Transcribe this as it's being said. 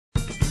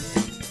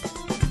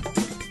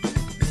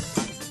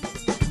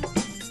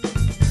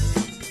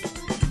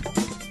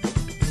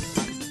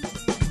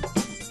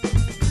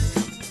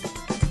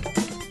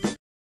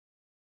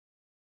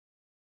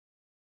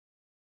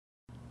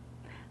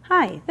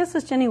Hi, this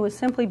is Ginny with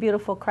Simply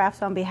Beautiful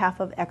Crafts on behalf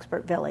of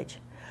Expert Village.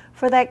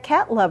 For that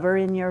cat lover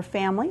in your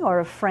family or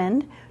a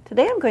friend,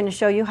 today I'm going to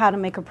show you how to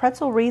make a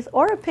pretzel wreath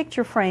or a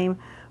picture frame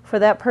for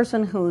that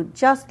person who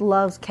just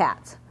loves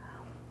cats.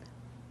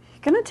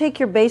 You're going to take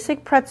your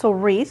basic pretzel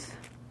wreath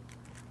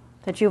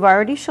that you've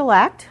already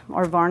shellacked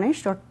or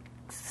varnished or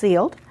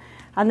sealed,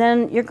 and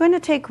then you're going to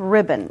take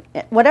ribbon,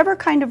 whatever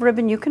kind of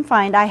ribbon you can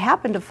find. I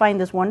happen to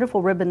find this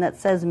wonderful ribbon that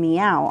says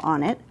meow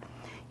on it.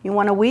 You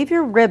want to weave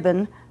your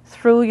ribbon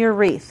through your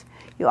wreath.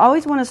 You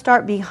always want to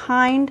start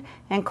behind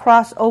and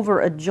cross over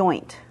a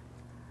joint.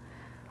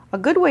 A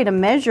good way to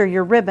measure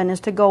your ribbon is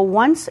to go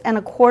 1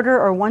 1/4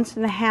 or 1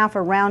 1/2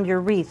 around your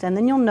wreath, and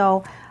then you'll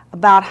know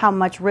about how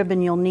much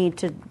ribbon you'll need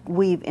to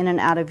weave in and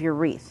out of your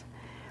wreath.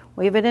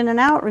 Weave it in and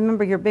out.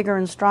 Remember, you're bigger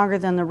and stronger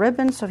than the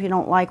ribbon, so if you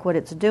don't like what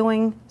it's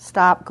doing,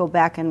 stop, go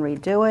back and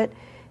redo it.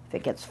 If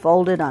it gets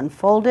folded,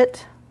 unfold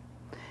it.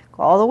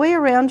 Go all the way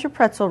around your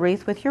pretzel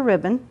wreath with your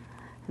ribbon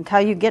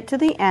until you get to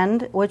the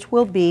end, which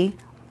will be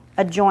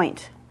a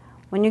joint.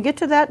 When you get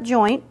to that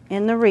joint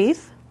in the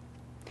wreath,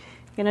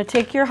 you're going to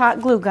take your hot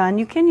glue gun.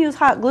 You can use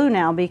hot glue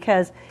now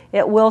because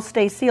it will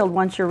stay sealed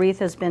once your wreath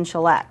has been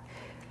shellacked.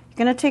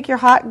 You're going to take your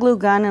hot glue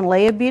gun and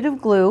lay a bead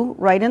of glue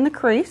right in the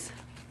crease,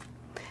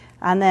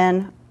 and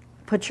then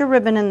put your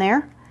ribbon in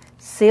there,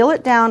 seal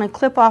it down and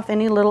clip off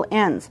any little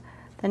ends.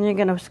 Then you're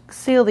going to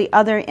seal the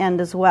other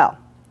end as well.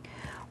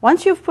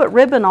 Once you've put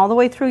ribbon all the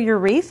way through your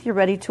wreath, you're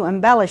ready to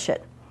embellish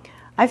it.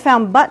 I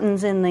found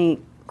buttons in the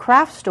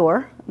craft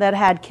store that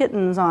had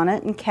kittens on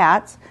it and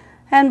cats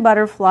and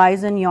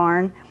butterflies and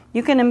yarn.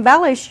 You can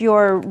embellish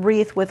your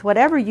wreath with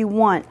whatever you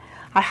want.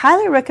 I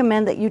highly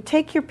recommend that you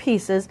take your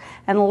pieces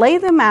and lay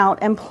them out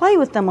and play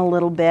with them a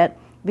little bit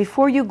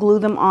before you glue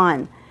them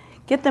on.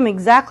 Get them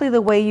exactly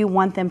the way you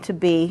want them to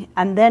be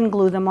and then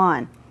glue them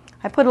on.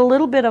 I put a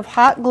little bit of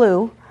hot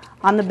glue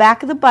on the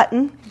back of the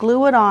button,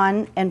 glue it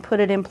on, and put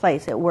it in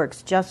place. It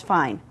works just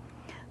fine.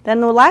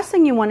 Then the last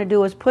thing you want to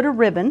do is put a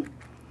ribbon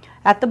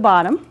at the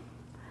bottom.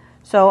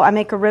 So I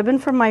make a ribbon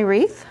for my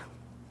wreath,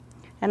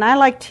 and I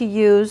like to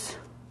use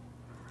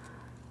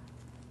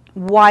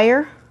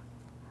wire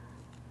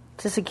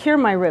to secure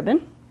my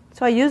ribbon.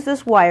 So I use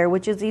this wire,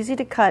 which is easy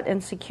to cut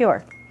and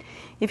secure.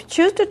 If you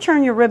choose to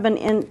turn your ribbon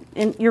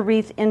in your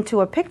wreath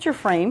into a picture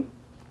frame,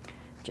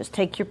 just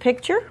take your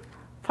picture,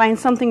 find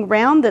something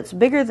round that's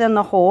bigger than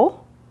the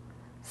hole,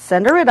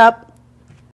 center it up,